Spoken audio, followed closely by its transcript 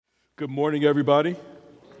Good morning, everybody.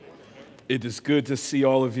 It is good to see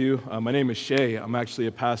all of you. My name is Shay. I'm actually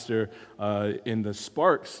a pastor in the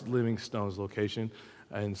Sparks Living Stones location.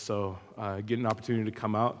 And so getting an opportunity to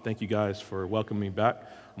come out, thank you guys for welcoming me back.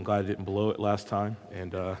 I'm glad I didn't blow it last time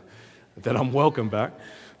and that I'm welcome back.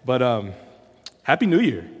 But Happy New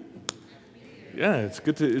Year. Yeah, it's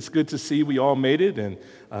good to see we all made it and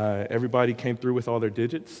everybody came through with all their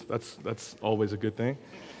digits. That's always a good thing.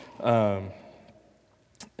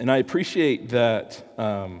 And I appreciate that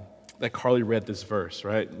Carly read this verse,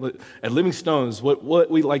 right? At Living Stones, what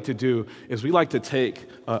we like to do is we like to take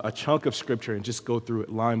a chunk of Scripture and just go through it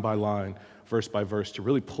line by line, verse by verse, to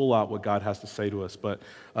really pull out what God has to say to us. But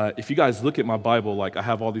if you guys look at my Bible, like I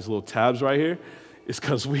have all these little tabs right here, it's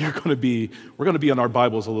because we're going to be in our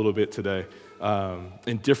Bibles a little bit today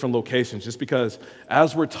in different locations, just because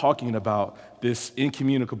as we're talking about this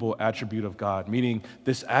incommunicable attribute of God, meaning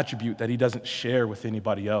this attribute that he doesn't share with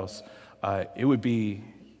anybody else, it would be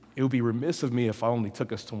remiss of me if I only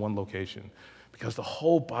took us to one location, because the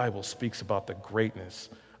whole Bible speaks about the greatness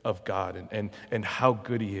of God and how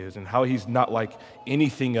good he is and how he's not like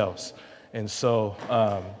anything else. And so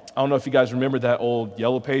I don't know if you guys remember that old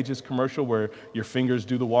Yellow Pages commercial where your fingers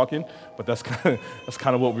do the walking, but that's kind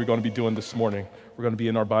of what we're going to be doing this morning. We're going to be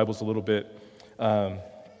in our Bibles a little bit.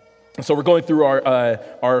 So we're going through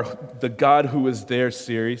our The God Who Is There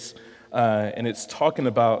series, and it's talking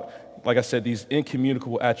about, like I said, these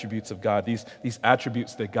incommunicable attributes of God, these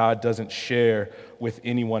attributes that God doesn't share with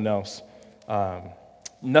anyone else.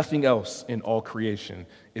 Nothing else in all creation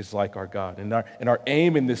is like our God. And our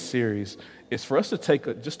aim in this series is for us to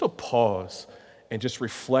take just a pause and just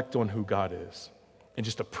reflect on who God is and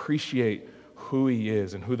just appreciate who he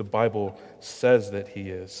is and who the Bible says that he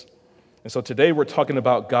is. And so today we're talking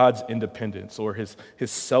about God's independence or his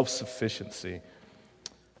self-sufficiency.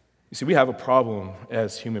 You see, we have a problem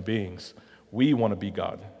as human beings. We want to be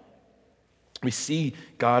God. We see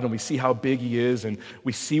God and we see how big he is and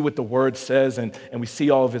we see what the word says and we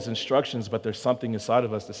see all of his instructions, but there's something inside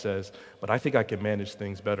of us that says, but I think I can manage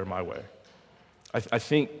things better my way. I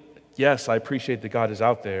think, yes, I appreciate that God is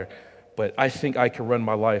out there, but I think I can run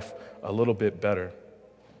my life a little bit better.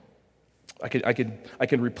 I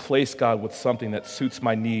can replace God with something that suits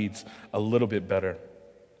my needs a little bit better.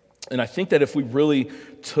 And I think that if we really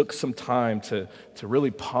took some time to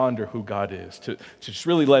really ponder who God is, to just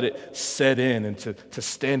really let it set in and to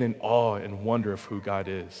stand in awe and wonder of who God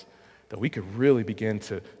is, that we could really begin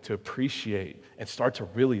to appreciate and start to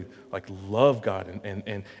really like love God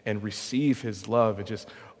and receive his love and just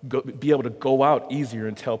be able to go out easier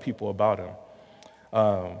and tell people about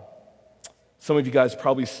him. Some of you guys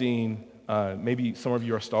probably seen, maybe some of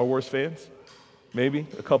you are Star Wars fans, maybe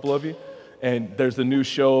a couple of you. And there's a new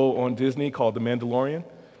show on Disney called The Mandalorian.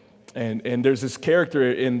 And there's this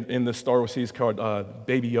character in the Star Wars series called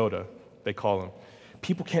Baby Yoda, they call him.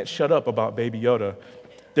 People can't shut up about Baby Yoda.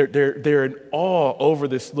 They're in awe over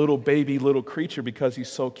this little creature because he's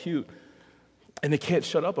so cute. And they can't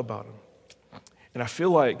shut up about him. And I feel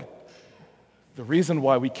like the reason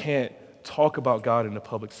why we can't talk about God in the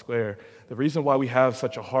public square, the reason why we have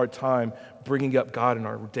such a hard time bringing up God in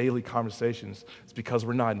our daily conversations is because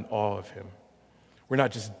we're not in awe of him. We're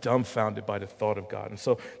not just dumbfounded by the thought of God. And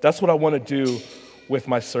so that's what I want to do with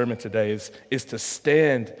my sermon today is to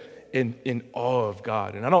stand in awe of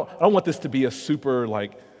God. And I don't want this to be a super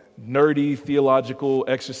like nerdy theological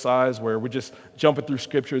exercise where we're just jumping through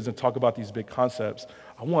scriptures and talk about these big concepts.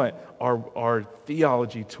 I want our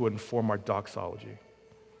theology to inform our doxology.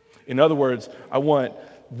 In other words, I want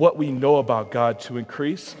what we know about God to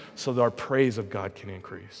increase so that our praise of God can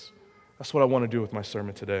increase. That's what I want to do with my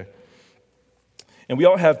sermon today. And we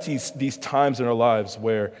all have these times in our lives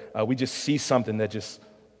where we just see something that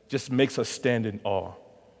just makes us stand in awe.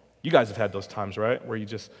 You guys have had those times, right? Where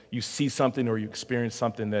you see something or you experience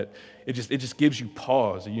something that it just gives you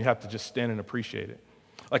pause and you have to just stand and appreciate it.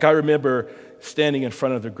 Like I remember standing in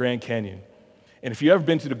front of the Grand Canyon. And if you've ever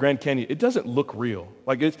been to the Grand Canyon, it doesn't look real.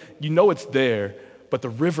 Like it's there, but the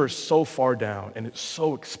river is so far down and it's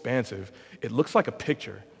so expansive. It looks like a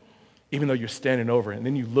picture, even though you're standing over it. And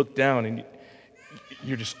then you look down and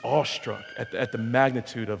you're just awestruck at the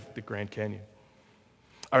magnitude of the Grand Canyon.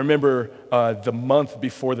 I remember the month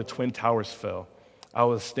before the Twin Towers fell, I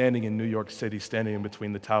was standing in New York City, standing in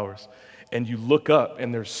between the towers. And you look up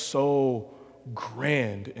and they're so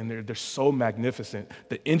grand and they're so magnificent.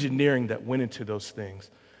 The engineering that went into those things,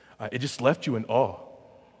 it just left you in awe.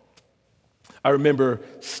 I remember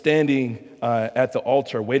standing at the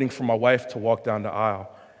altar waiting for my wife to walk down the aisle,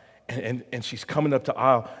 and she's coming up the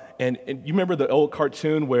aisle, And you remember the old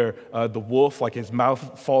cartoon where the wolf, like his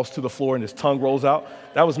mouth falls to the floor and his tongue rolls out?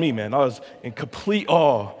 That was me, man. I was in complete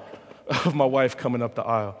awe of my wife coming up the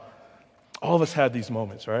aisle. All of us had these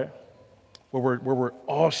moments, right? Where we're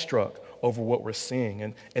awestruck over what we're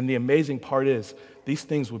seeing. And the amazing part is, these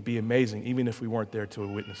things would be amazing even if we weren't there to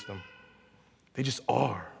witness them. They just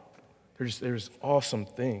are. They're just awesome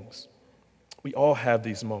things. We all have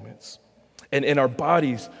these moments. And our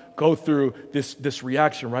bodies go through this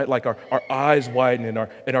reaction, right? Like our eyes widen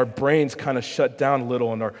and our brains kind of shut down a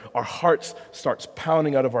little, and our hearts starts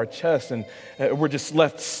pounding out of our chest, and we're just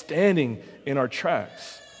left standing in our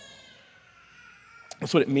tracks.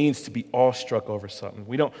 That's what it means to be awestruck over something.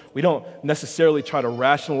 We don't necessarily try to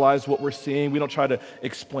rationalize what we're seeing. We don't try to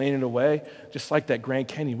explain it away. Just like that Grand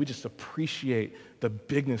Canyon, we just appreciate the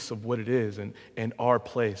bigness of what it is and our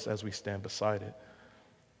place as we stand beside it.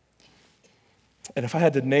 And if I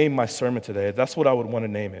had to name my sermon today, that's what I would want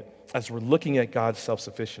to name it. As we're looking at God's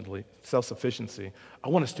self-sufficiency, I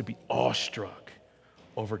want us to be awestruck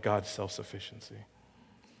over God's self-sufficiency.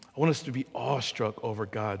 I want us to be awestruck over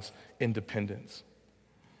God's independence.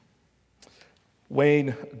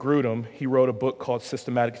 Wayne Grudem, he wrote a book called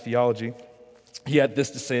Systematic Theology. He had this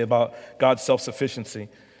to say about God's self-sufficiency.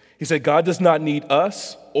 He said, God does not need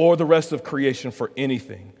us or the rest of creation for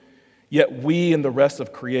anything, yet we and the rest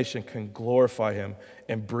of creation can glorify him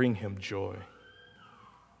and bring him joy.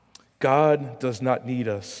 God does not need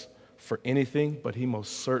us for anything, but he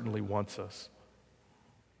most certainly wants us.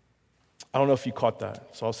 I don't know if you caught that,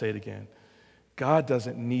 so I'll say it again. God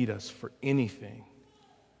doesn't need us for anything,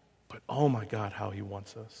 but oh my God, how he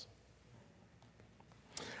wants us.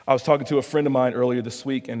 I was talking to a friend of mine earlier this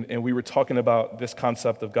week, and we were talking about this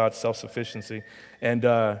concept of God's self-sufficiency. And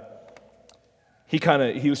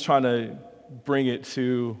he was trying to bring it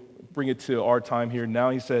to our time here now.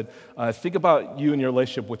 He said, think about you and your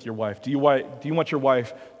relationship with your wife. Do you want your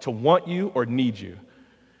wife to want you or need you?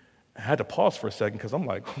 I had to pause for a second because I'm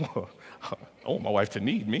like, whoa, I want my wife to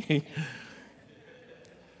need me.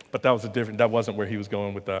 But that wasn't where he was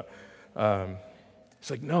going with that. It's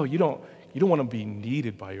like, no, you don't want to be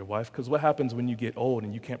needed by your wife, because what happens when you get old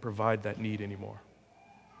and you can't provide that need anymore?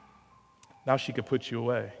 Now she could put you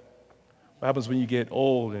away. What happens when you get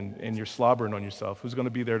old and you're slobbering on yourself? Who's going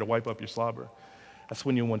to be there to wipe up your slobber? That's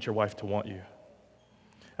when you want your wife to want you.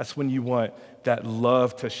 That's when you want that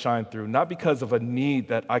love to shine through, not because of a need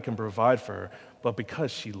that I can provide for her, but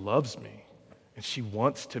because she loves me and she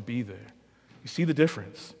wants to be there. You see the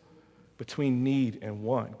difference between need and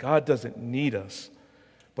want. God doesn't need us,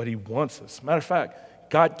 but he wants us. Matter of fact,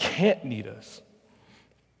 God can't need us.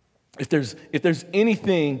 If there's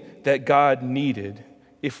anything that God needed,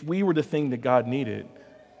 if we were the thing that God needed,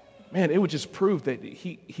 man, it would just prove that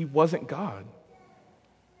he wasn't God.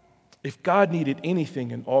 If God needed anything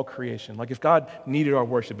in all creation, like if God needed our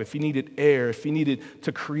worship, if he needed air, if he needed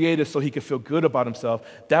to create us so he could feel good about himself,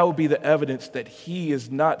 that would be the evidence that he is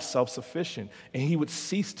not self-sufficient and he would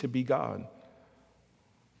cease to be God.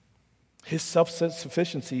 His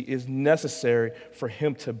self-sufficiency is necessary for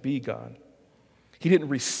him to be God. He didn't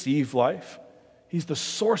receive life. He's the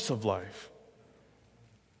source of life.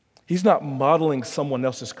 He's not modeling someone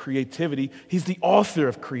else's creativity. He's the author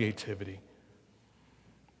of creativity.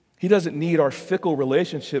 He doesn't need our fickle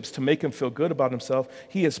relationships to make him feel good about himself.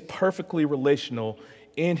 He is perfectly relational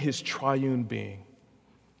in his triune being,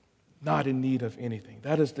 not in need of anything.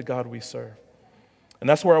 That is the God we serve. And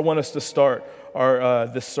that's where I want us to start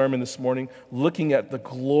this sermon this morning, looking at the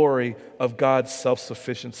glory of God's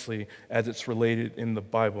self-sufficiency as it's related in the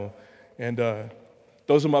Bible. And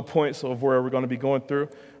those are my points of where we're going to be going through.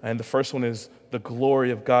 And the first one is the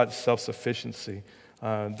glory of God's self-sufficiency.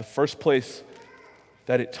 The first place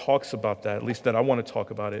that it talks about that, at least that I want to talk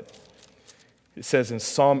about it, it says in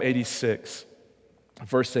Psalm 86,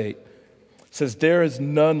 verse 8, it says, "There is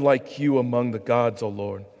none like you among the gods, O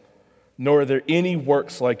Lord, nor are there any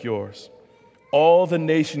works like yours. All the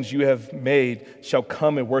nations you have made shall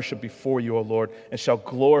come and worship before you, O Lord, and shall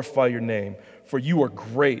glorify your name, for you are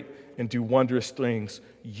great and do wondrous things.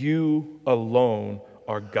 You alone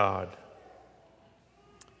are God.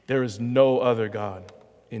 There is no other God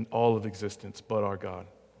in all of existence but our God."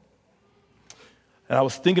 And I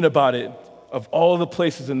was thinking about it, of all the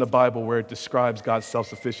places in the Bible where it describes God's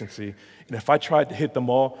self-sufficiency. And if I tried to hit them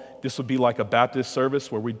all, this would be like a Baptist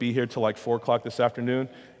service where we'd be here till like 4 o'clock this afternoon,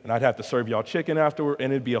 and I'd have to serve y'all chicken afterward,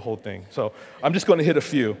 and it'd be a whole thing. So I'm just going to hit a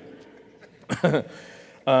few.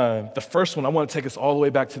 The first one, I want to take us all the way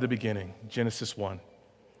back to the beginning, Genesis 1.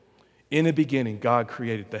 In the beginning, God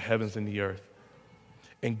created the heavens and the earth.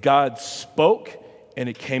 And God spoke, and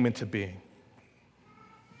it came into being.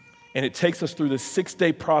 And it takes us through this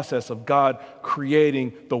 6-day process of God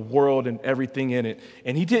creating the world and everything in it.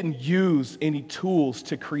 And he didn't use any tools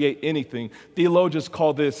to create anything. Theologians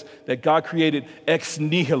call this that God created ex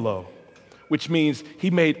nihilo, which means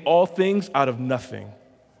he made all things out of nothing.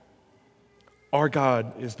 Our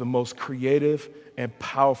God is the most creative and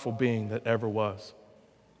powerful being that ever was.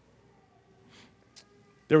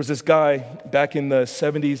 There was this guy back in the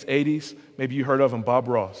 70s, 80s, maybe you heard of him, Bob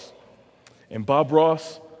Ross. And Bob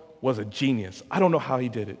Ross was a genius. I don't know how he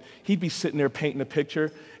did it. He'd be sitting there painting a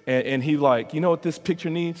picture, and he'd like, you know what this picture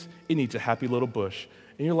needs? It needs a happy little bush.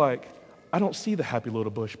 And you're like, I don't see the happy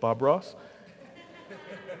little bush, Bob Ross.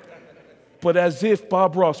 But as if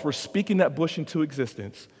Bob Ross were speaking that bush into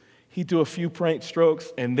existence, he'd do a few paint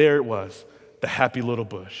strokes, and there it was, the happy little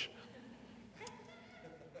bush.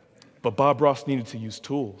 But Bob Ross needed to use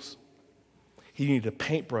tools. He needed a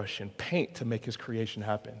paintbrush and paint to make his creation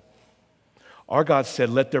happen. Our God said,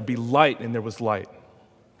 let there be light, and there was light.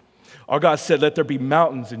 Our God said, let there be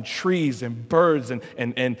mountains and trees and birds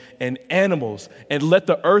and animals, and let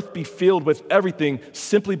the earth be filled with everything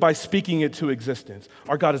simply by speaking it to existence.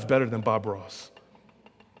 Our God is better than Bob Ross.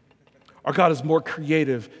 Our God is more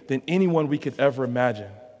creative than anyone we could ever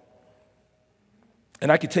imagine.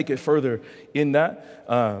 And I could take it further in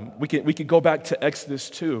that. We could go back to Exodus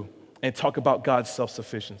 2 and talk about God's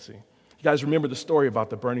self-sufficiency. You guys remember the story about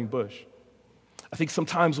the burning bush? I think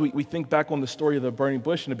sometimes we think back on the story of the burning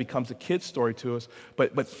bush and it becomes a kid's story to us,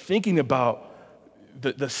 but thinking about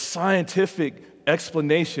the scientific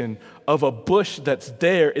explanation of a bush that's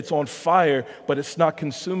there, it's on fire, but it's not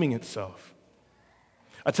consuming itself.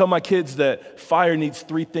 I tell my kids that fire needs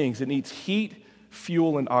 3 things. It needs heat,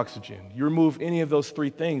 fuel, and oxygen. You remove any of those 3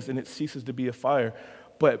 things and it ceases to be a fire.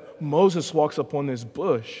 But Moses walks up on this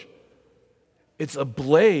bush. It's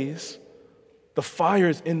ablaze. The fire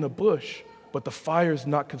is in the bush, but the fire is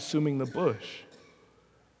not consuming the bush.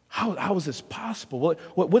 How is this possible?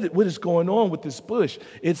 What is going on with this bush?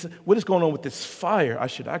 What is going on with this fire, I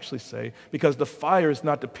should actually say, because the fire is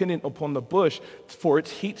not dependent upon the bush for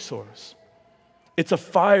its heat source. It's a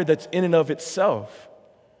fire that's in and of itself.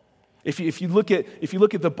 If you look at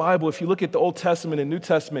the Bible, if you look at the Old Testament and New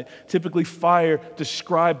Testament, typically fire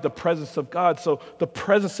described the presence of God. So the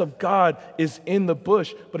presence of God is in the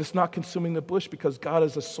bush, but it's not consuming the bush because God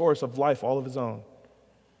is a source of life all of his own.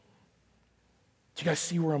 Do you guys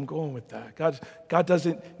see where I'm going with that? God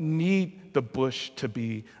doesn't need the bush to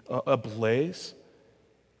be ablaze.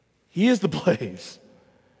 He is the blaze.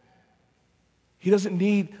 He doesn't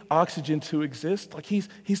need oxygen to exist. Like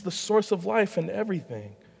he's the source of life and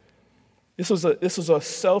everything. This was a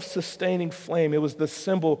self-sustaining flame. It was the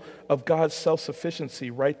symbol of God's self-sufficiency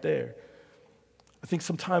right there. I think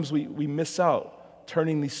sometimes we miss out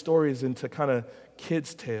turning these stories into kind of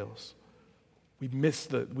kids' tales. We miss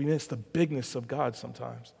the bigness of God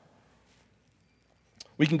sometimes.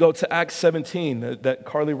 We can go to Acts 17 that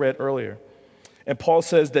Carly read earlier. And Paul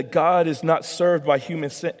says that God is not served by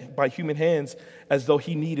human hands as though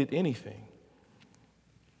he needed anything.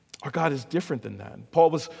 Our God is different than that.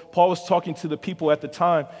 Paul was talking to the people at the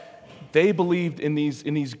time. They believed in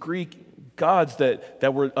these Greek gods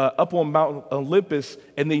that were up on Mount Olympus,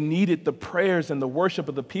 and they needed the prayers and the worship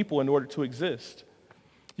of the people in order to exist.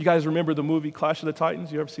 You guys remember the movie Clash of the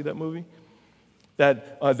Titans? You ever see that movie?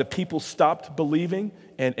 That the people stopped believing,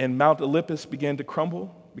 and Mount Olympus began to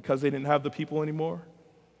crumble because they didn't have the people anymore.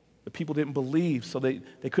 The people didn't believe, so they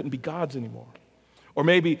couldn't be gods anymore. Or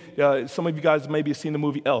maybe some of you guys maybe have seen the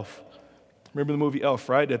movie Elf. Remember the movie Elf,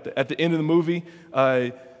 right? At the end of the movie,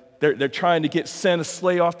 they're trying to get Santa's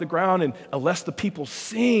sleigh off the ground, and unless the people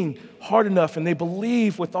sing hard enough and they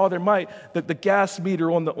believe with all their might, that the gas meter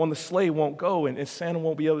on the sleigh won't go and Santa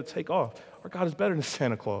won't be able to take off. Our God is better than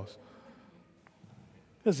Santa Claus.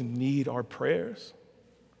 He doesn't need our prayers.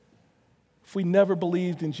 If we never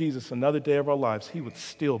believed in Jesus another day of our lives, he would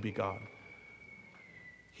still be God.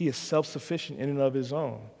 He is self-sufficient in and of his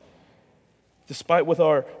own. Despite what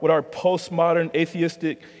our postmodern,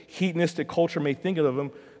 atheistic, hedonistic culture may think of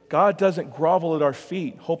him, God doesn't grovel at our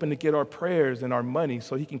feet hoping to get our prayers and our money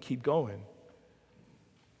so he can keep going.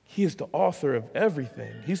 He is the author of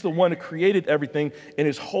everything. He's the one who created everything and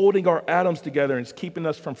is holding our atoms together and is keeping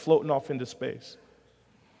us from floating off into space.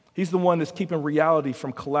 He's the one that's keeping reality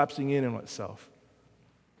from collapsing in on itself.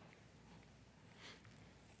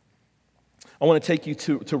 I want to take you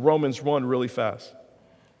to Romans 1 really fast.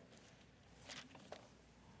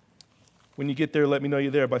 When you get there, let me know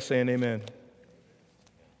you're there by saying amen.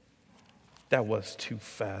 That was too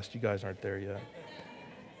fast. You guys aren't there yet.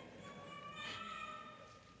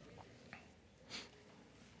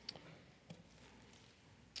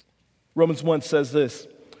 Romans 1 says this: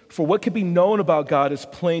 For what can be known about God is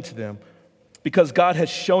plain to them, because God has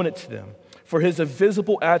shown it to them. For his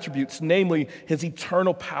invisible attributes, namely his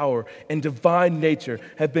eternal power and divine nature,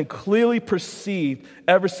 have been clearly perceived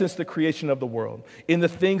ever since the creation of the world, in the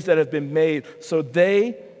things that have been made, so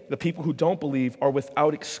they, the people who don't believe, are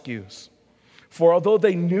without excuse. For although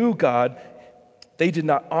they knew God, they did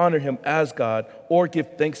not honor him as God or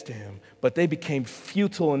give thanks to him, but they became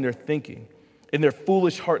futile in their thinking, and their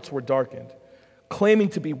foolish hearts were darkened. Claiming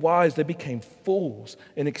to be wise, they became fools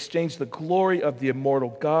and exchanged the glory of the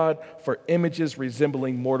immortal God for images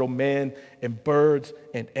resembling mortal man and birds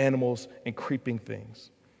and animals and creeping things.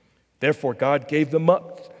 Therefore, God gave them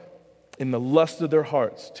up in the lust of their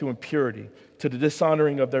hearts to impurity, to the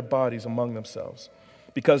dishonoring of their bodies among themselves,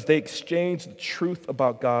 because they exchanged the truth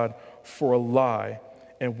about God for a lie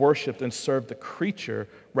and worshiped and served the creature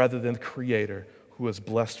rather than the Creator, who is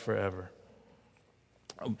blessed forever.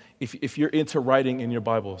 If you're into writing in your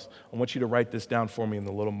Bibles, I want you to write this down for me in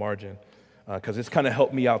the little margin, because it's kind of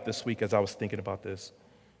helped me out this week as I was thinking about this.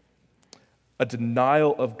 A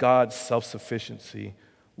denial of God's self-sufficiency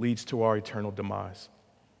leads to our eternal demise.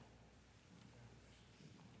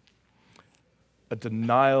 A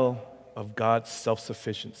denial of God's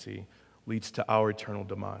self-sufficiency leads to our eternal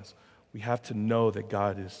demise. We have to know that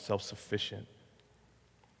God is self-sufficient.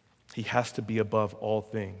 He has to be above all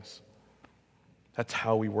things. That's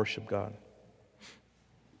how we worship God.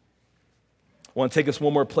 I want to take us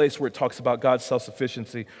one more place where it talks about God's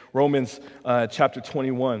self-sufficiency. Romans chapter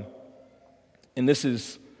 21. And this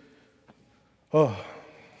is,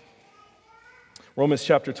 Romans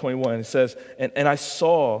chapter 21. It says, and I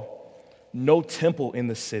saw no temple in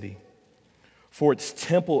the city, for its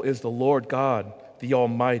temple is the Lord God, the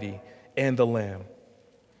Almighty, and the Lamb.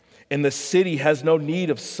 And the city has no need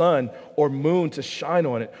of sun or moon to shine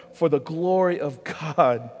on it, for the glory of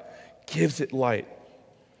God gives it light,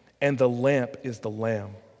 and the lamp is the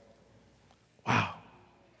Lamb. Wow.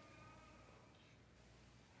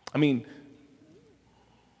 I mean,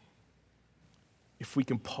 if we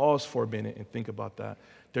can pause for a minute and think about that,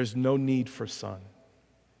 there's no need for sun.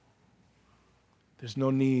 There's no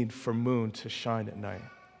need for moon to shine at night,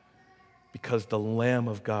 because the Lamb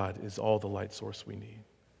of God is all the light source we need.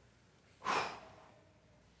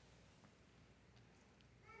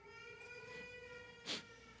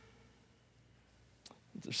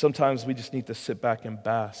 Sometimes we just need to sit back and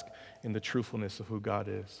bask in the truthfulness of who God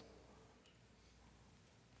is.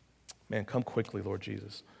 Man, come quickly, Lord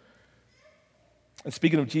Jesus. And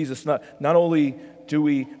speaking of Jesus, not only do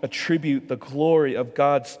we attribute the glory of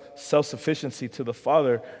God's self-sufficiency to the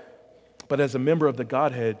Father, but as a member of the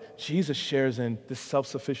Godhead, Jesus shares in this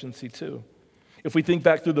self-sufficiency too. If we think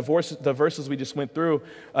back through the verses we just went through,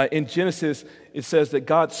 in Genesis, it says that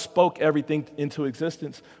God spoke everything into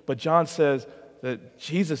existence, but John says that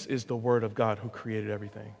Jesus is the Word of God who created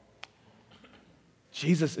everything.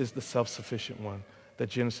 Jesus is the self-sufficient one that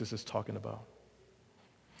Genesis is talking about.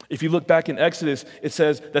 If you look back in Exodus, it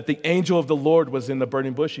says that the angel of the Lord was in the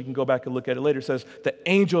burning bush. You can go back and look at it later. It says the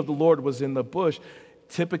angel of the Lord was in the bush.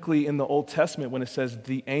 Typically in the Old Testament, when it says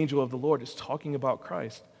the angel of the Lord, it's talking about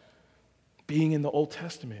Christ being in the Old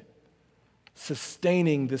Testament,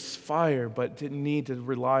 sustaining this fire, but didn't need to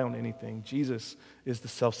rely on anything. Jesus is the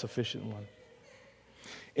self-sufficient one.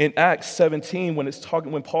 In Acts 17,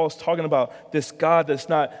 when Paul's talking about this God that's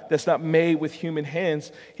not made with human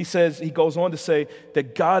hands, he goes on to say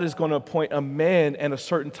that God is going to appoint a man at a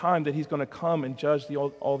certain time that he's going to come and judge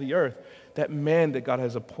all the earth. That man that God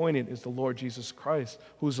has appointed is the Lord Jesus Christ,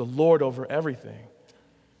 who is the Lord over everything.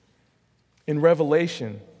 In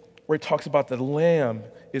Revelation, where it talks about the Lamb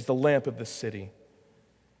is the lamp of the city.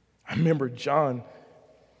 I remember John,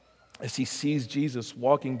 as he sees Jesus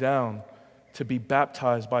walking down to be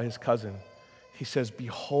baptized by his cousin, he says,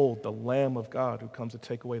 "Behold, the Lamb of God who comes to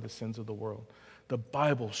take away the sins of the world." The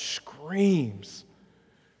Bible screams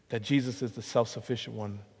that Jesus is the self-sufficient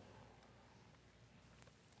one.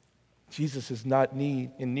 Jesus is not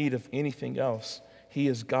in need of anything else. He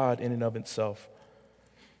is God in and of himself.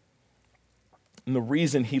 And the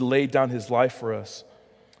reason he laid down his life for us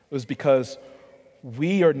was because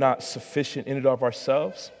we are not sufficient in and of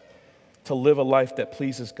ourselves to live a life that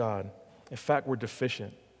pleases God. In fact, we're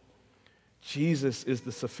deficient. Jesus is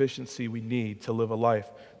the sufficiency we need to live a life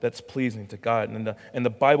that's pleasing to God. And the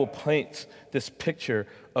Bible paints this picture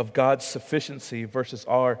of God's sufficiency versus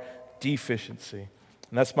our deficiency.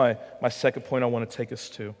 And that's my second point I want to take us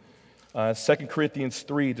to. 2 Corinthians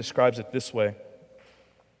 3 describes it this way.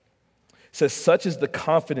 It says, "Such is the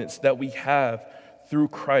confidence that we have through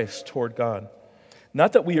Christ toward God.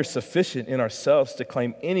 Not that we are sufficient in ourselves to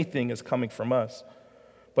claim anything is coming from us,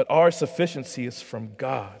 but our sufficiency is from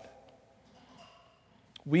God,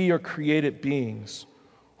 We are created beings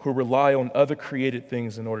who rely on other created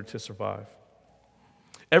things in order to survive.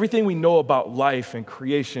 Everything we know about life and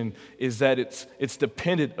creation is that it's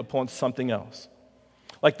dependent upon something else.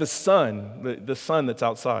 Like the sun, the sun that's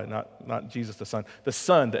outside, not Jesus the sun, the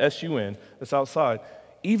sun, the S-U-N, that's outside,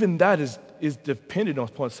 even that is dependent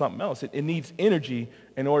upon something else. It needs energy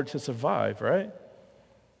in order to survive, right?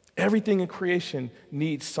 Everything in creation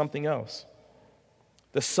needs something else.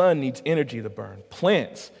 The sun needs energy to burn.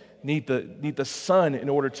 Plants need the sun in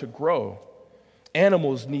order to grow.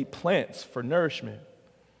 Animals need plants for nourishment.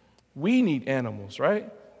 We need animals, right?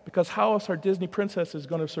 Because how else are Disney princesses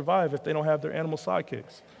going to survive if they don't have their animal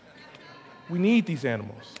sidekicks? We need these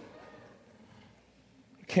animals.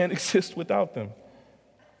 We can't exist without them.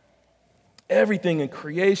 Everything in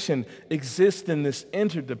creation exists in this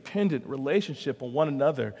interdependent relationship on one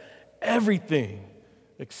another. Everything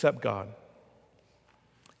except God.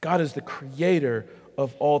 God is the creator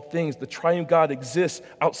of all things. The triune God exists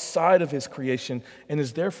outside of his creation and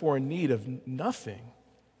is therefore in need of nothing.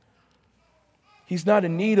 He's not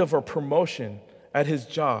in need of a promotion at his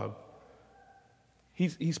job.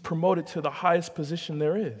 He's promoted to the highest position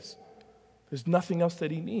there is. There's nothing else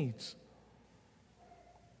that he needs.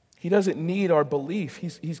 He doesn't need our belief.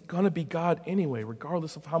 He's going to be God anyway,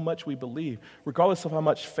 regardless of how much we believe, regardless of how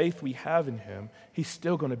much faith we have in him, he's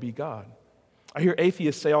still going to be God. I hear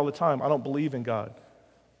atheists say all the time, I don't believe in God.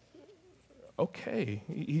 Okay,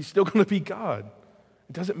 he's still going to be God.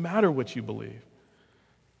 It doesn't matter what you believe.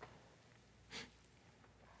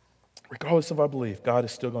 Regardless of our belief, God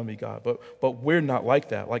is still going to be God. But we're not like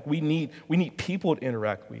that. Like we need people to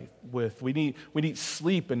interact with. We need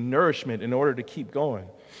sleep and nourishment in order to keep going.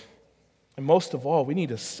 And most of all, we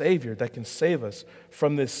need a Savior that can save us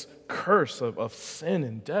from this curse of sin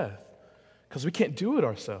and death. Because we can't do it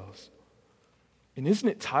ourselves. And isn't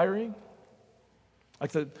it tiring?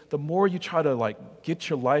 Like the more you try to get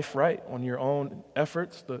your life right on your own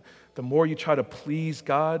efforts, the more you try to please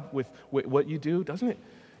God with what you do,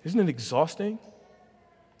 isn't it exhausting?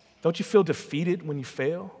 Don't you feel defeated when you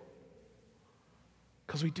fail?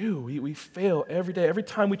 Because we do. We fail every day. Every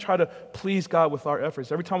time we try to please God with our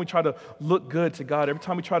efforts, every time we try to look good to God, every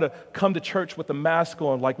time we try to come to church with a mask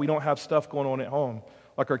on like we don't have stuff going on at home,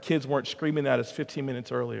 like our kids weren't screaming at us 15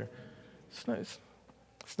 minutes earlier.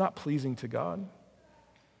 It's not pleasing to God.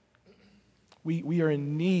 We are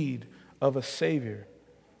in need of a Savior.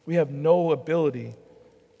 We have no ability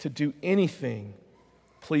to do anything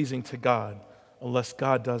pleasing to God unless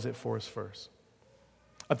God does it for us first.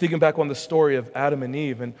 I'm thinking back on the story of Adam and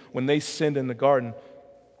Eve, and when they sinned in the garden,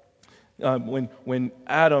 when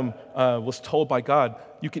Adam was told by God,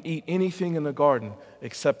 you can eat anything in the garden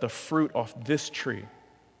except the fruit off this tree.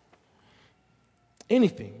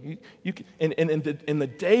 Anything. You can, in the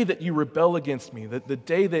day that you rebel against me, the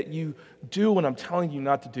day that you do what I'm telling you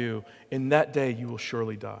not to do, in that day you will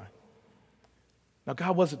surely die. Now,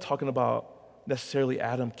 God wasn't talking about necessarily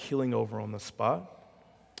Adam killing over on the spot.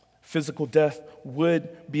 Physical death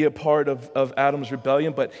would be a part of Adam's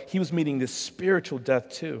rebellion, but he was meaning this spiritual death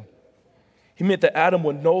too. He meant that Adam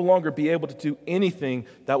would no longer be able to do anything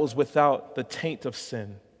that was without the taint of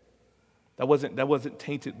sin. That wasn't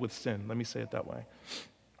tainted with sin. Let me say it that way.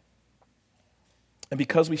 And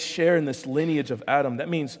because we share in this lineage of Adam, that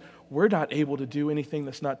means we're not able to do anything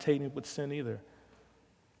that's not tainted with sin either.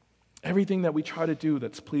 Everything that we try to do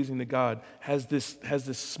that's pleasing to God has this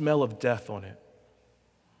smell of death on it.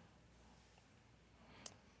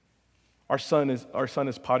 Our son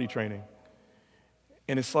is potty training.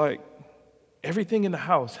 And it's like everything in the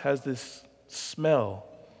house has this smell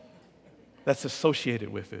that's associated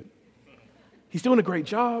with it. He's doing a great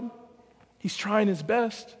job. He's trying his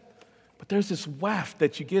best. But there's this waft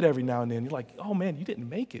that you get every now and then. You're like, oh man, you didn't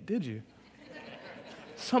make it, did you?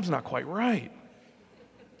 Something's not quite right.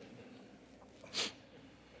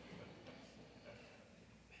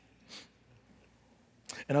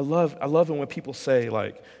 And I love it when people say,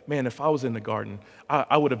 like, man, if I was in the garden,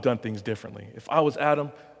 I would have done things differently. If I was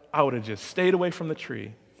Adam, I would have just stayed away from the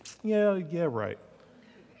tree. Yeah, right.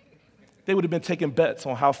 They would have been taking bets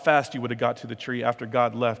on how fast you would have got to the tree after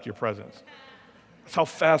God left your presence. That's how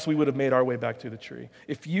fast we would have made our way back to the tree.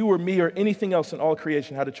 If you or me or anything else in all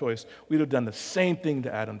creation had a choice, we would have done the same thing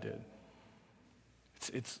that Adam did.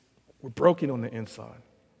 We're broken on the inside.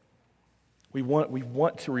 We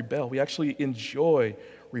want to rebel. We actually enjoy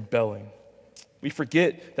rebelling. We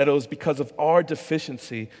forget that it was because of our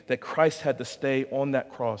deficiency that Christ had to stay on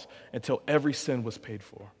that cross until every sin was paid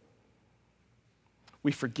for.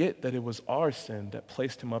 We forget that it was our sin that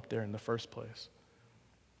placed him up there in the first place.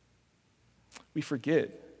 We forget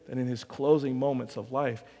that in his closing moments of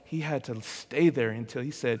life, he had to stay there until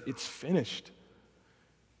he said, it's finished,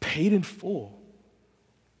 paid in full.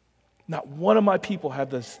 Not one of my people had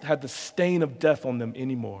the stain of death on them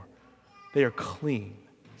anymore. They are clean.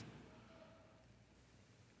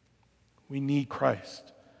 We need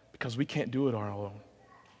Christ because we can't do it on our own.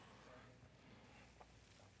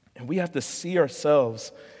 And we have to see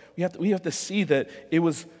ourselves. We have to see that it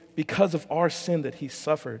was because of our sin that he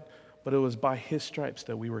suffered, but it was by his stripes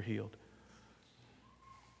that we were healed.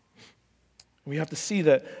 We have to see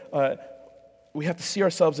that we have to see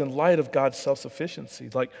ourselves in light of God's self-sufficiency.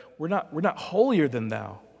 Like we're not holier than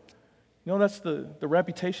thou. You know, that's the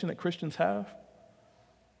reputation that Christians have.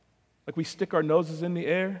 Like we stick our noses in the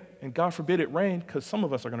air, and God forbid it rain, because some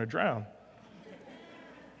of us are going to drown.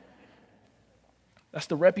 That's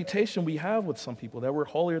the reputation we have with some people, that we're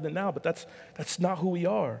holier than thou, but that's not who we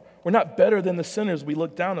are. We're not better than the sinners we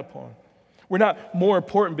look down upon. We're not more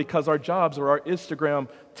important because our jobs or our Instagram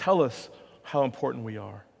tell us how important we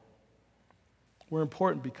are. We're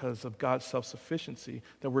important because of God's self-sufficiency,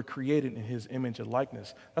 that we're created in his image and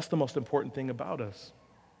likeness. That's the most important thing about us.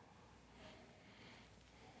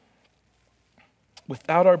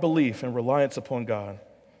 Without our belief and reliance upon God,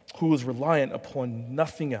 who is reliant upon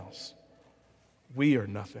nothing else, we are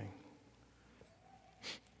nothing.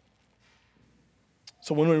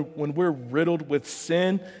 So when we're riddled with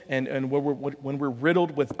sin and when we're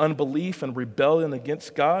riddled with unbelief and rebellion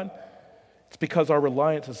against God, it's because our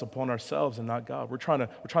reliance is upon ourselves and not God. We're trying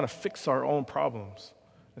to fix our own problems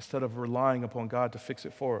instead of relying upon God to fix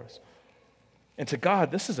it for us. And to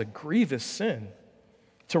God, this is a grievous sin.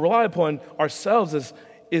 To rely upon ourselves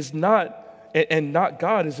is not, and not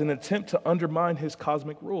God, is an attempt to undermine his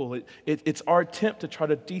cosmic rule. It's our attempt to try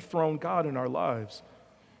to dethrone God in our lives.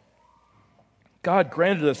 God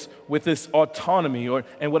granted us with this autonomy,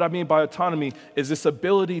 and what I mean by autonomy is this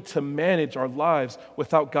ability to manage our lives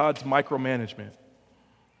without God's micromanagement.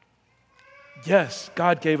 Yes,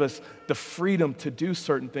 God gave us the freedom to do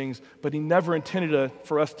certain things, but he never intended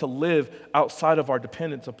for us to live outside of our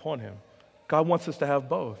dependence upon him. God wants us to have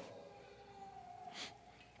both.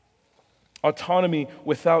 Autonomy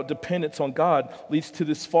without dependence on God leads to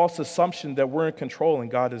this false assumption that we're in control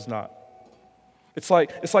and God is not. It's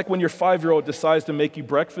like when your 5-year-old decides to make you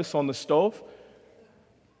breakfast on the stove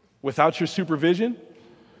without your supervision.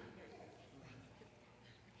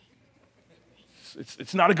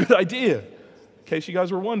 It's not a good idea, in case you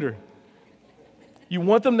guys were wondering. You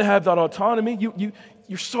want them to have that autonomy.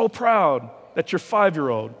 You're so proud that your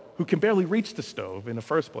 5-year-old, who can barely reach the stove in the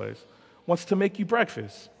first place, wants to make you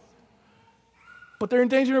breakfast. But they're in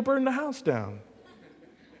danger of burning the house down.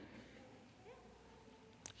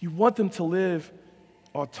 You want them to live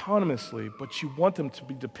autonomously, but you want them to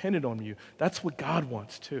be dependent on you. That's what God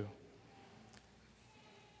wants too.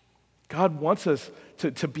 God wants us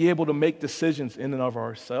to be able to make decisions in and of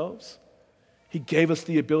ourselves. He gave us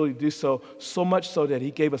the ability to do so, so much so that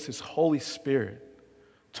he gave us his Holy Spirit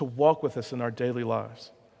to walk with us in our daily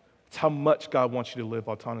lives. It's how much God wants you to live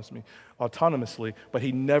autonomously, but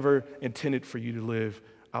he never intended for you to live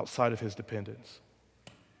outside of his dependence.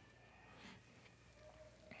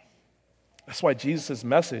 That's why Jesus'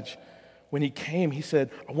 message, when he came, he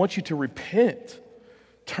said, I want you to repent.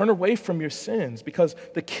 Turn away from your sins because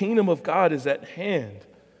the kingdom of God is at hand.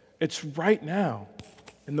 It's right now.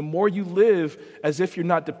 And the more you live as if you're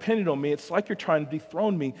not dependent on me, it's like you're trying to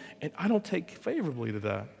dethrone me, and I don't take favorably to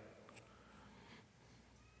that.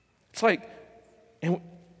 It's like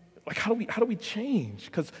how do we change?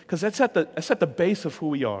 Because that's at the base of who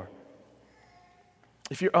we are.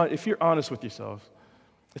 If you're honest with yourself,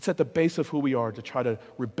 it's at the base of who we are to try to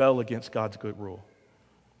rebel against God's good rule.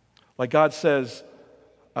 Like God says,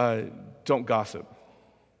 don't gossip.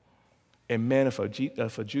 And man, if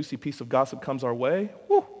a juicy piece of gossip comes our way,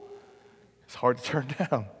 it's hard to turn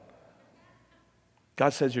down.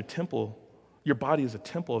 God says your body is a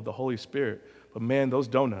temple of the Holy Spirit. But man, those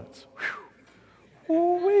donuts,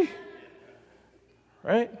 ooh-wee.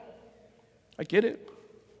 Right? I get it.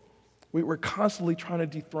 We're constantly trying to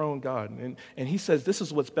dethrone God. And he says, this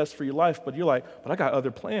is what's best for your life. But you're like, but I got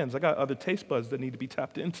other plans. I got other taste buds that need to be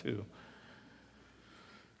tapped into.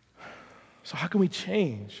 So how can we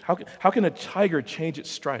change? How can a tiger change its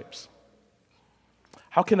stripes?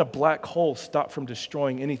 How can a black hole stop from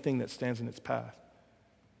destroying anything that stands in its path?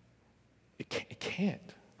 It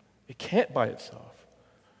can't. It can't by itself.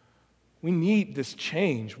 We need this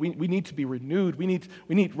change. We need to be renewed. We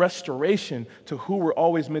need restoration to who we're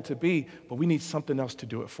always meant to be, but we need something else to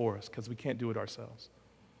do it for us because we can't do it ourselves.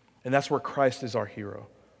 And that's where Christ is our hero.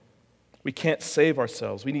 We can't save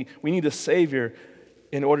ourselves. We need a Savior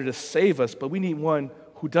in order to save us, but we need one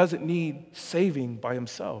who doesn't need saving by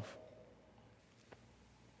himself.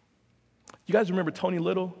 You guys remember Tony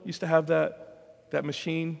Little used to have that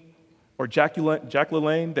machine? Or Jack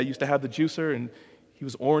LaLanne that used to have the juicer and he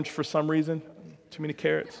was orange for some reason? Too many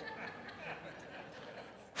carrots.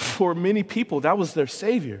 For many people, that was their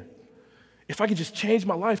savior. If I could just change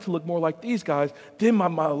my life to look more like these guys, then my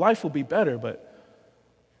life will be better. But,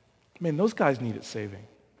 man, those guys needed saving.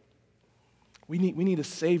 We need a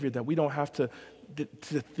savior that we don't have to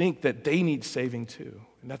think that they need saving too.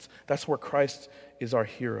 And that's where Christ is our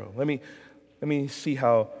hero. Let me see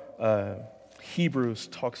how Hebrews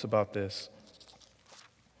talks about this.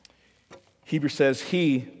 Hebrews says,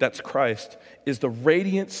 He, that's Christ, is the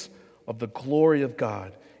radiance of the glory of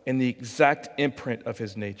God and the exact imprint of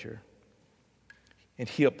his nature. And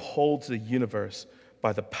he upholds the universe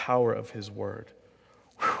by the power of his word.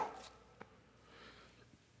 Whew.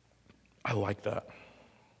 I like that.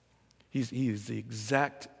 He is the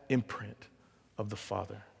exact imprint of the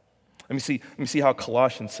Father. Let me see how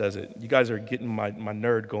Colossians says it. You guys are getting my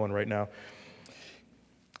nerd going right now.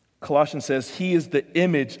 Colossians says, He is the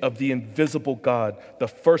image of the invisible God, the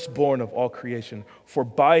firstborn of all creation. For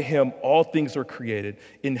by him all things are created,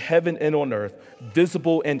 in heaven and on earth,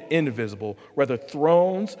 visible and invisible, whether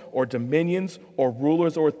thrones or dominions or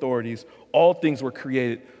rulers or authorities, all things were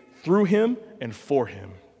created through him and for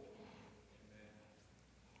him.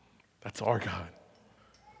 That's our God.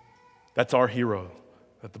 That's our hero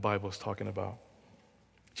that the Bible is talking about.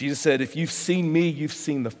 Jesus said, if you've seen me, you've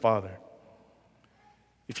seen the Father.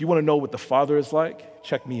 If you want to know what the Father is like,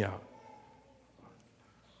 check me out.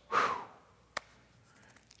 Whew.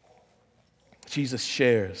 Jesus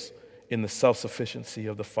shares in the self-sufficiency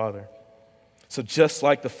of the Father. So just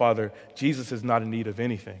like the Father, Jesus is not in need of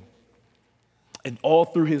anything. And all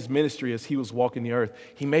through his ministry as he was walking the earth,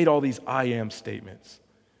 he made all these I am statements.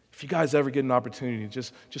 If you guys ever get an opportunity,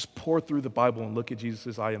 just pour through the Bible and look at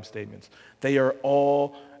Jesus' I am statements. They are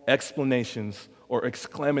all explanations, or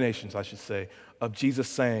exclamations, I should say, of Jesus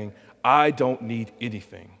saying, I don't need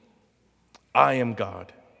anything. I am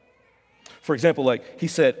God. For example, like he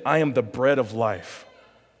said, I am the bread of life.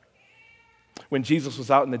 When Jesus was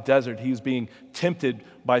out in the desert, he was being tempted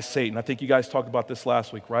by Satan. I think you guys talked about this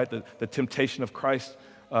last week, right? The temptation of Christ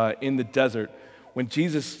in the desert. When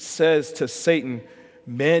Jesus says to Satan,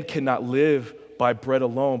 man cannot live by bread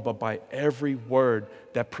alone, but by every word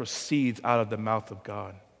that proceeds out of the mouth of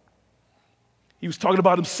God. He was talking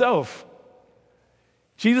about himself.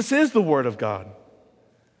 Jesus is the Word of God.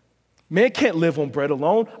 Man can't live on bread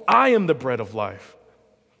alone. I am the bread of life.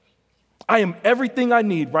 I am everything I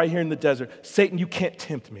need right here in the desert. Satan, you can't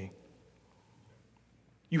tempt me.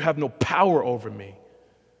 You have no power over me.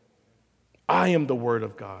 I am the Word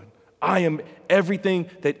of God. I am everything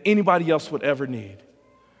that anybody else would ever need.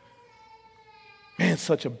 Man,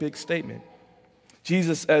 such a big statement.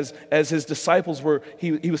 Jesus, as his disciples were,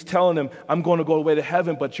 he was telling them, I'm going to go away to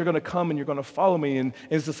heaven, but you're going to come and you're going to follow me. And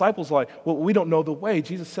his disciples are like, well, we don't know the way.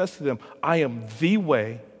 Jesus says to them, I am the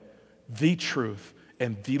way, the truth,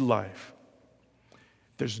 and the life.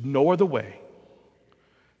 There's no other way.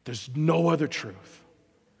 There's no other truth.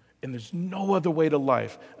 And there's no other way to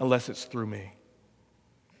life unless it's through me.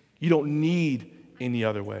 You don't need any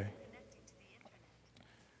other way.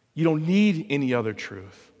 You don't need any other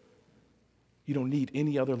truth. You don't need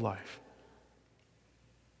any other life.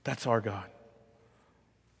 That's our God.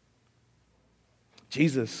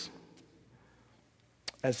 Jesus,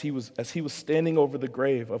 as he was standing over the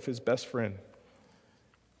grave of his best friend,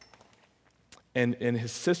 and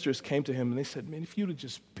his sisters came to him and they said, man, if you would have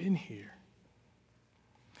just been here,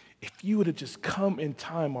 if you would have just come in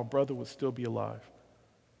time, our brother would still be alive.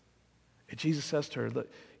 And Jesus says to her, look,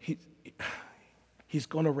 He's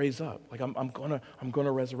going to raise up. Like, I'm going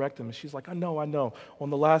to resurrect him. And she's like, I know. On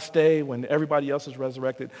the last day when everybody else is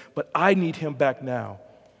resurrected, but I need him back now.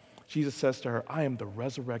 Jesus says to her, I am the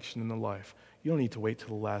resurrection and the life. You don't need to wait till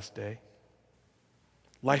the last day.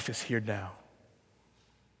 Life is here now.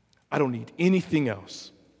 I don't need anything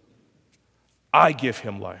else. I give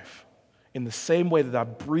him life. In the same way that I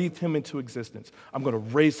breathed him into existence, I'm going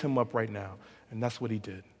to raise him up right now. And that's what he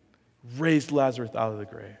did. Raised Lazarus out of the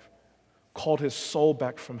grave. Called his soul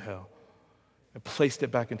back from hell and placed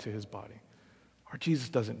it back into his body. Our Jesus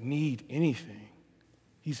doesn't need anything.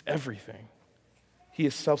 He's everything. He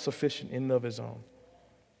is self-sufficient in and of his own.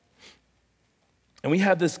 And we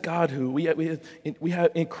have this God who, we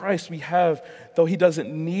have in Christ, we have, though he doesn't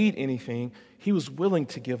need anything, he was willing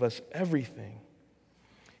to give us everything.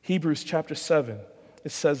 Hebrews chapter 7,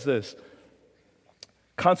 it says this,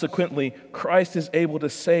 Consequently, Christ is able to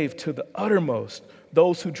save to the uttermost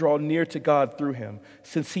those who draw near to God through him,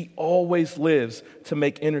 since he always lives to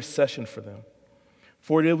make intercession for them.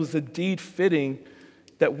 For it was indeed fitting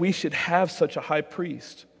that we should have such a high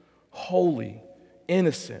priest, holy,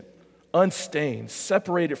 innocent, unstained,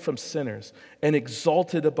 separated from sinners, and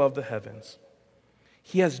exalted above the heavens.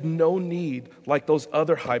 He has no need, like those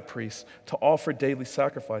other high priests, to offer daily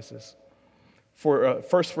sacrifices,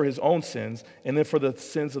 first for his own sins and then for the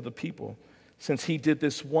sins of the people, since he did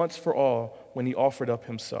this once for all when he offered up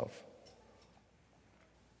himself.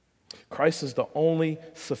 Christ is the only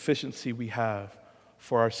sufficiency we have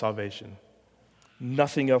for our salvation.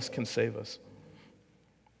 Nothing else can save us.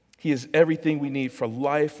 He is everything we need for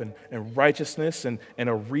life and righteousness and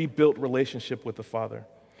a rebuilt relationship with the Father.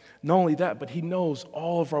 Not only that, but he knows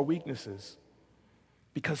all of our weaknesses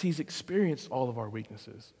because he's experienced all of our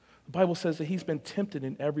weaknesses. The Bible says that he's been tempted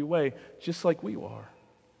in every way, just like we are.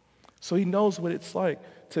 So he knows what it's like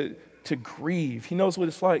to grieve. He knows what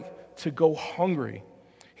it's like to go hungry.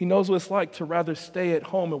 He knows what it's like to rather stay at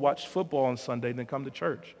home and watch football on Sunday than come to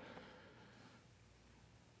church.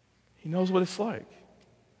 He knows what it's like.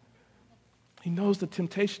 He knows the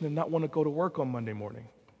temptation to not want to go to work on Monday morning.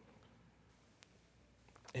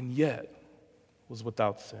 And yet was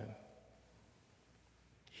without sin.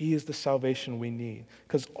 He is the salvation we need.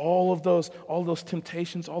 Because all of those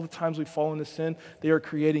temptations, all the times we fall into sin, they are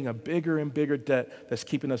creating a bigger and bigger debt that's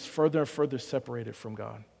keeping us further and further separated from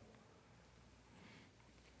God.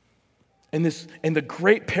 And the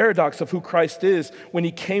great paradox of who Christ is, when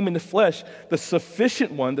he came in the flesh, the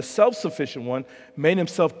sufficient one, the self-sufficient one, made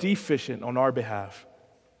himself deficient on our behalf.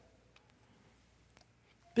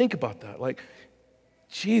 Think about that. Like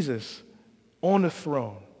Jesus on the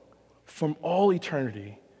throne from all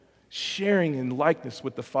eternity, sharing in likeness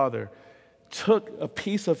with the Father, took a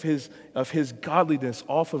piece of his godliness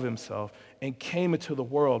off of himself and came into the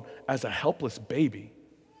world as a helpless baby.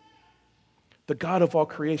 The God of all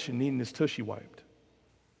creation needing his tushy wiped.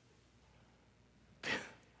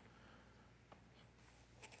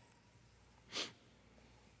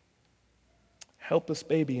 Helpless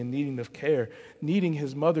baby in needing of care, needing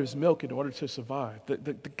his mother's milk in order to survive.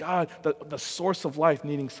 The God, the source of life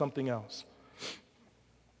needing something else.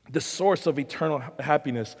 The source of eternal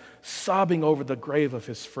happiness, sobbing over the grave of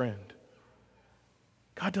his friend.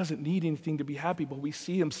 God doesn't need anything to be happy, but we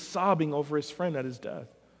see him sobbing over his friend at his death.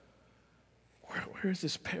 Where is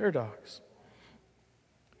this paradox?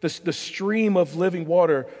 The stream of living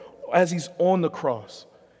water as he's on the cross.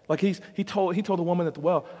 Like he told the woman at the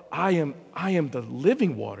well, I am the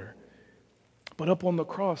living water. But up on the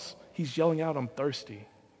cross, he's yelling out, I'm thirsty.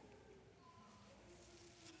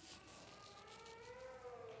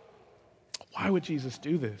 Why would Jesus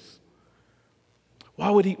do this? Why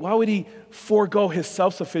would he forego his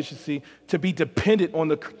self-sufficiency to be dependent on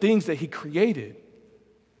the things that he created?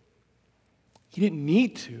 He didn't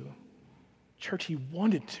need to. Church, he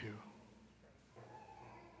wanted to.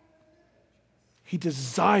 He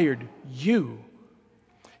desired you.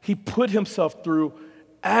 He put himself through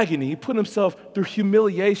agony. He put himself through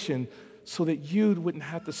humiliation so that you wouldn't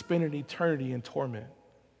have to spend an eternity in torment.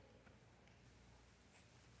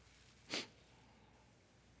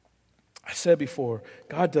 I said before,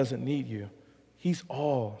 God doesn't need you. He's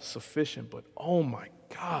all sufficient, but oh my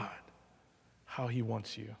God, how he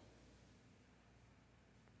wants you.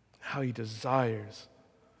 How he desires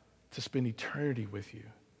to spend eternity with you.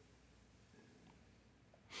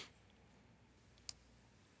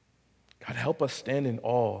 God, help us stand in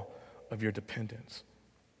awe of your dependence.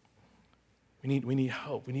 We need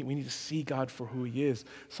help. We need to see God for who he is.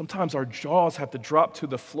 Sometimes our jaws have to drop to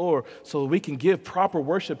the floor so that we can give proper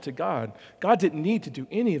worship to God. God didn't need to do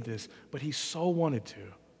any of this, but he so wanted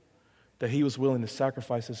to, that he was willing to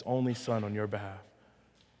sacrifice his only son on your behalf.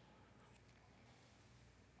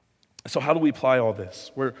 So how do we apply all this?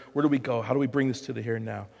 Where do we go? How do we bring this to the here and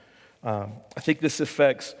now? I think this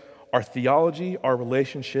affects our theology, our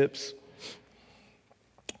relationships,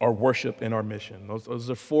 our worship, and our mission. Those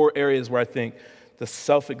are four areas where I think the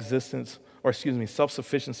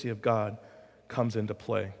self-sufficiency of God comes into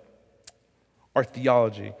play. Our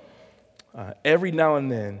theology. Every now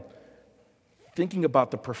and then, thinking about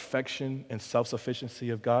the perfection and self-sufficiency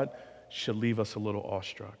of God should leave us a little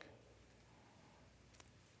awestruck.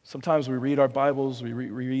 Sometimes we read our Bibles, we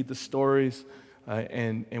read the stories,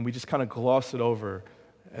 and we just kind of gloss it over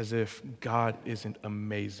as if God isn't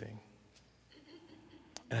amazing.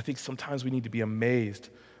 And I think sometimes we need to be amazed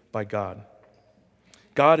by God.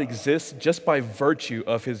 God exists just by virtue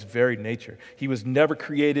of his very nature. He was never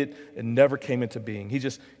created and never came into being. He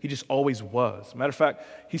just always was. Matter of fact,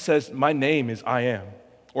 he says, my name is I am.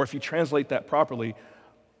 Or if you translate that properly,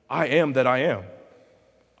 I am that I am.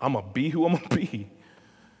 I'm going to be who I'm going to be.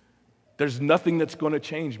 There's nothing that's going to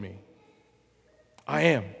change me. I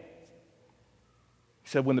am. He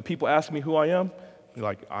said, when the people ask me who I am, be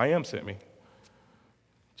like, I am sent me.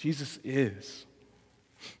 Jesus is.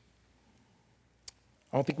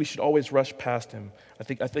 I don't think we should always rush past him. I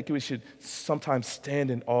think we should sometimes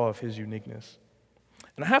stand in awe of his uniqueness.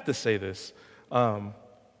 And I have to say this. A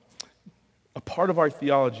part of our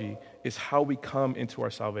theology is how we come into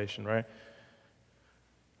our salvation, right?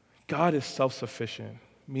 God is self-sufficient,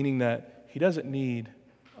 meaning that he doesn't need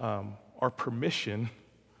our permission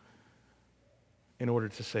in order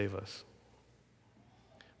to save us.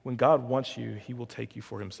 When God wants you, he will take you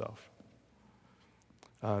for himself.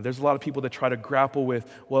 There's a lot of people that try to grapple with,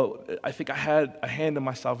 well, I think I had a hand in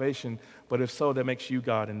my salvation, but if so, that makes you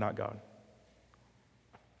God and not God.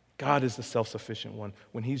 God is the self-sufficient one.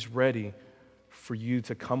 When he's ready for you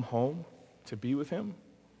to come home to be with him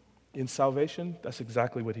in salvation, that's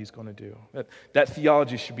exactly what he's going to do. That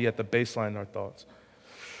theology should be at the baseline in our thoughts.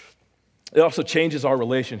 It also changes our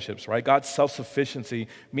relationships, right? God's self-sufficiency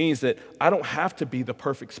means that I don't have to be the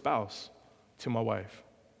perfect spouse to my wife.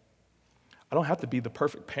 I don't have to be the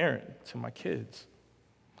perfect parent to my kids.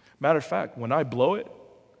 Matter of fact, when I blow it,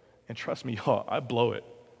 and trust me, y'all, I blow it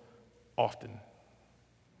often.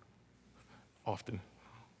 Often.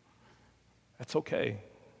 That's okay.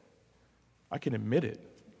 I can admit it.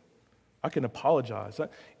 I can apologize.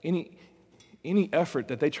 Any effort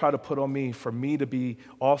that they try to put on me for me to be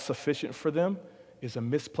all sufficient for them is a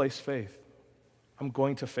misplaced faith. I'm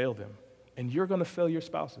going to fail them. And you're going to fail your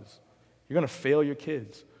spouses. You're going to fail your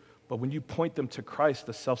kids. But when you point them to Christ,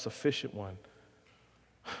 the self-sufficient one,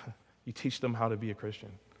 you teach them how to be a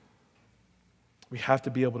Christian. We have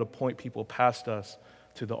to be able to point people past us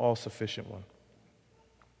to the all-sufficient one.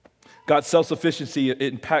 God's self-sufficiency, it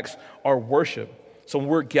impacts our worship. So when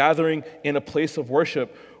we're gathering in a place of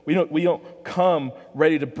worship, we don't come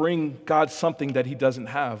ready to bring God something that he doesn't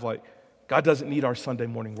have. Like, God doesn't need our Sunday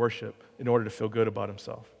morning worship in order to feel good about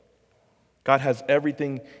himself. God has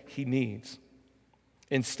everything he needs.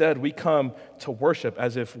 Instead, we come to worship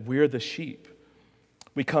as if we're the sheep.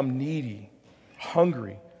 We come needy,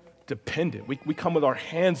 hungry, dependent. We come with our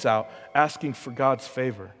hands out asking for God's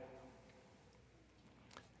favor.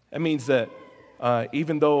 That means that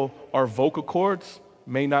even though our vocal cords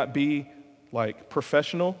may not be like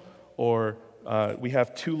professional, or we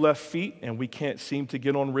have two left feet and we can't seem to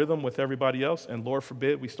get on rhythm with everybody else, and Lord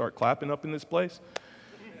forbid we start clapping up in this place,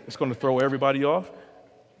 it's going to throw everybody off.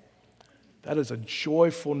 That is a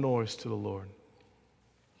joyful noise to the Lord,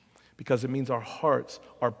 because it means our hearts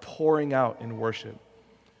are pouring out in worship.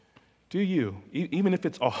 Do you, even if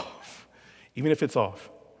it's off, even if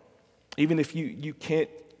you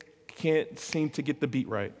can't seem to get the beat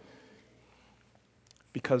right,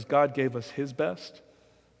 because God gave us his best,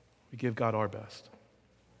 we give God our best.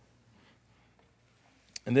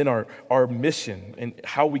 And then our mission and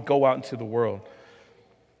how we go out into the world.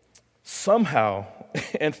 Somehow,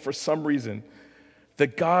 and for some reason, the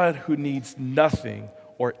God who needs nothing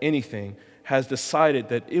or anything has decided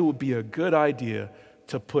that it would be a good idea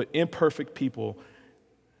to put imperfect people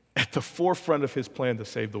at the forefront of his plan to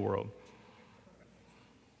save the world.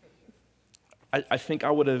 I think I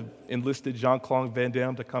would have enlisted Jean-Claude Van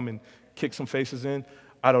Damme to come and kick some faces in.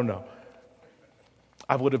 I don't know.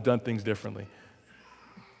 I would have done things differently.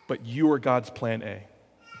 But you are God's plan A.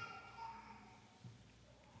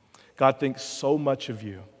 God thinks so much of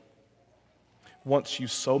you, wants you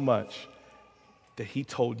so much, that he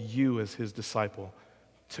told you as his disciple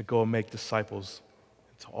to go and make disciples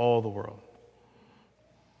to all the world.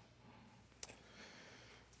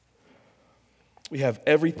 We have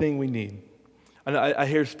everything we need. And I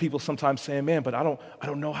hear people sometimes saying, man, but I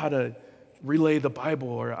don't know how to relay the Bible,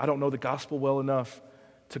 or I don't know the gospel well enough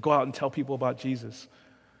to go out and tell people about Jesus.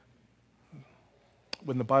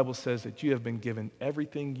 When the Bible says that you have been given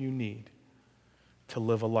everything you need to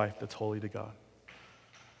live a life that's holy to God.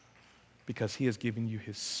 Because he has given you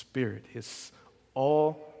his Spirit, his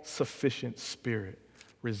all-sufficient Spirit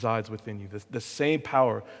resides within you. The same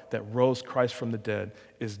power that rose Christ from the dead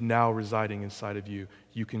is now residing inside of you.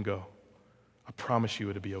 You can go. I promise you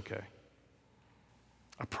it'll be okay.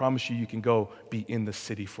 I promise you can go be in the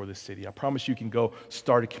city for the city. I promise you can go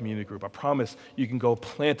start a community group. I promise you can go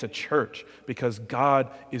plant a church, because God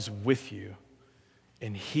is with you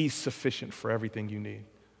and he's sufficient for everything you need.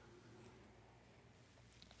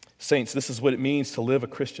 Saints, this is what it means to live a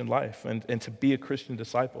Christian life and to be a Christian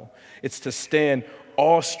disciple. It's to stand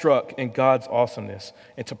awestruck in God's awesomeness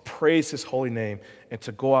and to praise his holy name and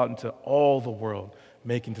to go out into all the world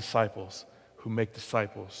making disciples who make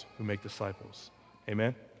disciples, who make disciples.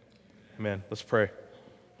 Amen? Amen. Let's pray.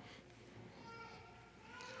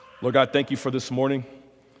 Lord God, thank you for this morning.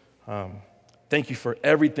 Thank you for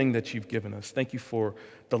everything that you've given us. Thank you for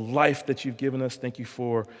the life that you've given us. Thank you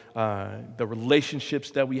for the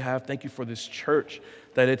relationships that we have. Thank you for this church,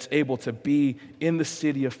 that it's able to be in the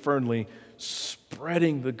city of Fernley,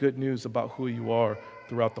 spreading the good news about who you are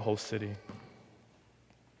throughout the whole city.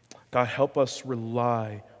 God, help us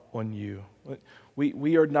rely on you.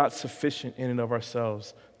 We are not sufficient in and of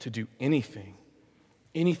ourselves to do anything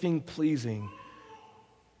pleasing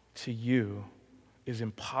to you is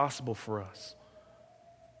impossible for us.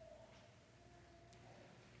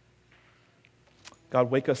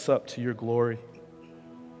 God, wake us up to your glory.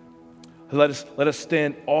 Let us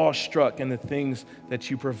stand awestruck in the things that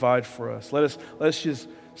you provide for us. Let us just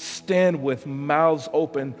stand with mouths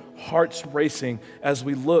open, hearts racing as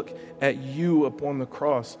we look at you upon the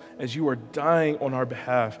cross, as you are dying on our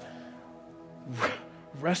behalf,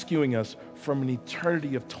 rescuing us from an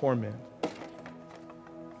eternity of torment.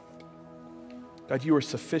 God, you are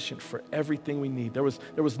sufficient for everything we need. There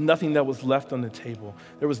was nothing that was left on the table.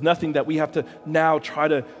 There was nothing that we have to now try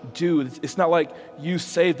to do. It's not like you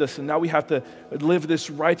saved us and now we have to live this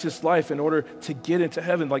righteous life in order to get into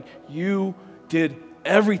heaven. Like you did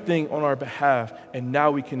everything on our behalf, and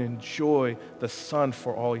now we can enjoy the Son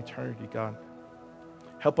for all eternity, God.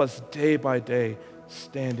 Help us day by day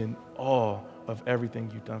stand in awe of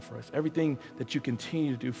everything you've done for us, everything that you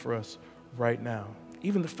continue to do for us right now.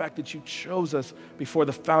 Even the fact that you chose us before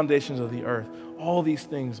the foundations of the earth. All these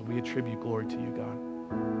things we attribute glory to you,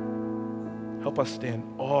 God. Help us stand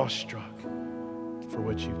awestruck for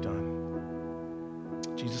what you've done.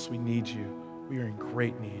 Jesus, we need you. We are in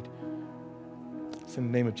great need. It's in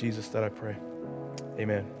the name of Jesus that I pray.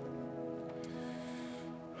 Amen.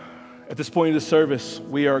 At this point in the service,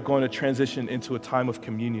 we are going to transition into a time of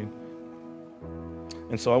communion.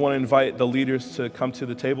 And so I want to invite the leaders to come to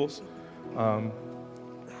the tables.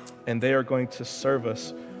 And they are going to serve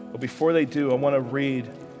us. But before they do, I want to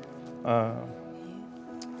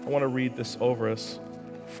read this over us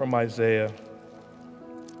from Isaiah.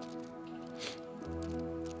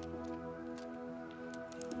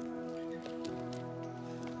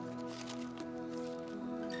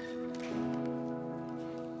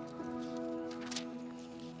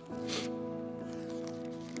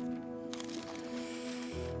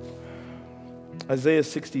 Isaiah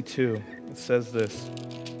 62, it says this.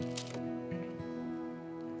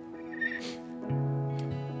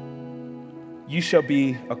 You shall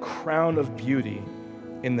be a crown of beauty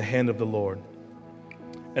in the hand of the Lord,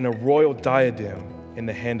 and a royal diadem in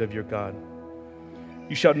the hand of your God.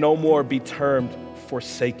 You shall no more be termed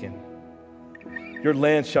forsaken. Your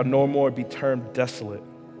land shall no more be termed desolate,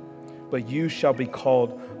 but you shall be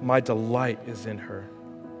called, my delight is in her,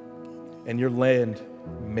 and your land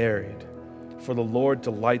married. For the Lord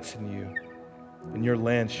delights in you, and your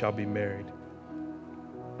land shall be married.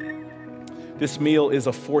 This meal is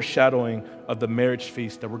a foreshadowing of the marriage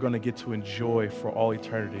feast that we're going to get to enjoy for all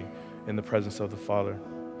eternity in the presence of the Father.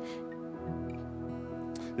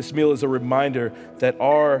 This meal is a reminder that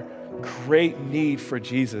our great need for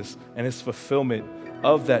Jesus and his fulfillment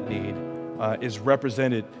of that need is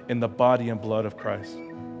represented in the body and blood of Christ.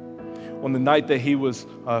 On the night that he was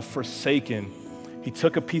forsaken, he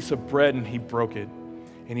took a piece of bread and he broke it,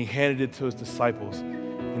 and he handed it to his disciples,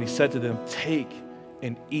 and he said to them, "Take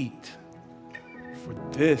and eat. For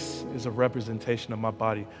this is a representation of my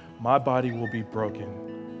body. My body will be broken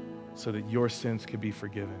so that your sins could be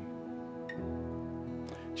forgiven."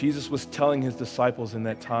 Jesus was telling his disciples in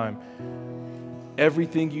that time,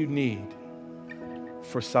 everything you need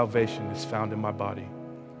for salvation is found in my body.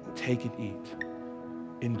 Take and eat.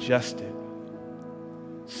 Ingest it.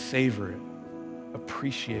 Savor it.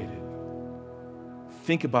 Appreciate it.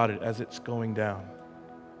 Think about it as it's going down.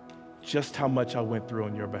 Just how much I went through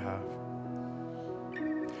on your behalf.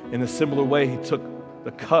 In a similar way, he took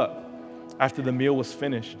the cup after the meal was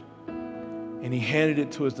finished, and he handed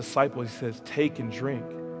it to his disciples. He says, "Take and drink,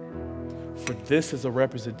 for this is a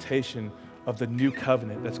representation of the new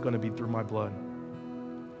covenant that's going to be through my blood."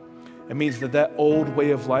 It means that old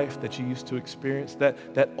way of life that you used to experience,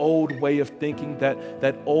 that old way of thinking,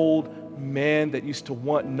 that old man that used to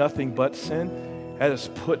want nothing but sin, that is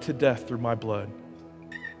put to death through my blood.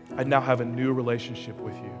 I now have a new relationship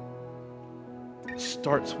with you. It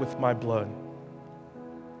starts with my blood.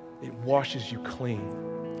 It washes you clean.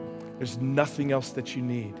 There's nothing else that you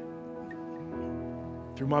need.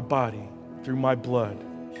 Through my body, through my blood,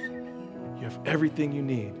 you have everything you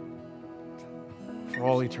need for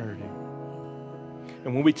all eternity.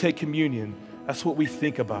 And when we take communion, that's what we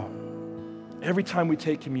think about. Every time we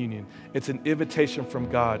take communion, it's an invitation from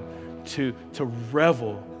God to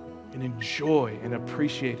revel and enjoy and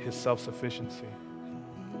appreciate his self-sufficiency.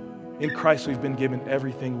 In Christ, we've been given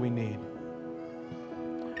everything we need.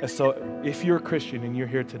 And so if you're a Christian and you're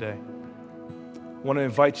here today, I want to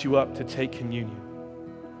invite you up to take communion.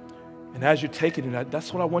 And as you're taking it,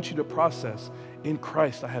 that's what I want you to process. In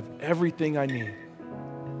Christ, I have everything I need.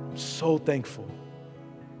 I'm so thankful.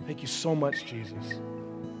 Thank you so much, Jesus.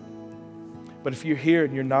 But if you're here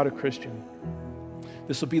and you're not a Christian,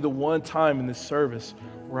 this will be the one time in this service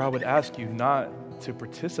where I would ask you not to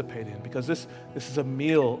participate in, because this is a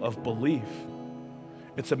meal of belief.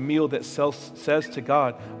 It's a meal that says to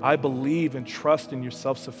God, I believe and trust in your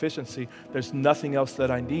self-sufficiency. There's nothing else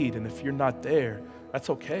that I need. And if you're not there, that's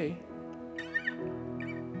okay.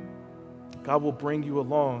 God will bring you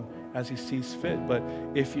along as he sees fit. But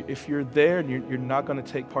if you're there and you're not going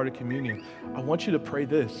to take part of communion, I want you to pray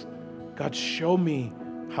this. God, show me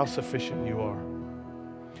how sufficient you are.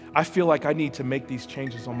 I feel like I need to make these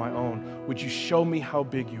changes on my own. Would you show me how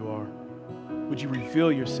big you are? Would you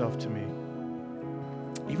reveal yourself to me?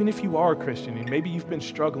 Even if you are a Christian and maybe you've been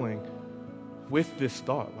struggling with this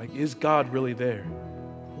thought, like, is God really there?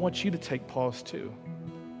 I want you to take pause too.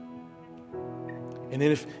 And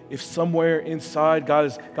then if somewhere inside God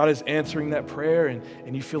is answering that prayer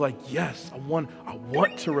and you feel like, yes, I want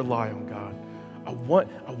to rely on God. I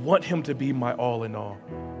want him to be my all in all.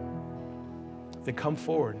 Then come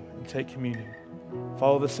forward and take communion.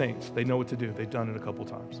 Follow the saints. They know what to do. They've done it a couple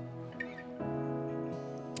times.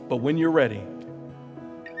 But when you're ready,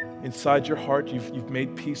 inside your heart, you've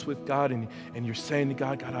made peace with God and you're saying to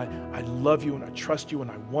God, God, I love you and I trust you and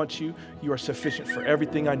I want you. You are sufficient for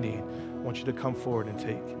everything I need. I want you to come forward and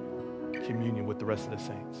take communion with the rest of the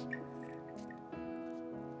saints.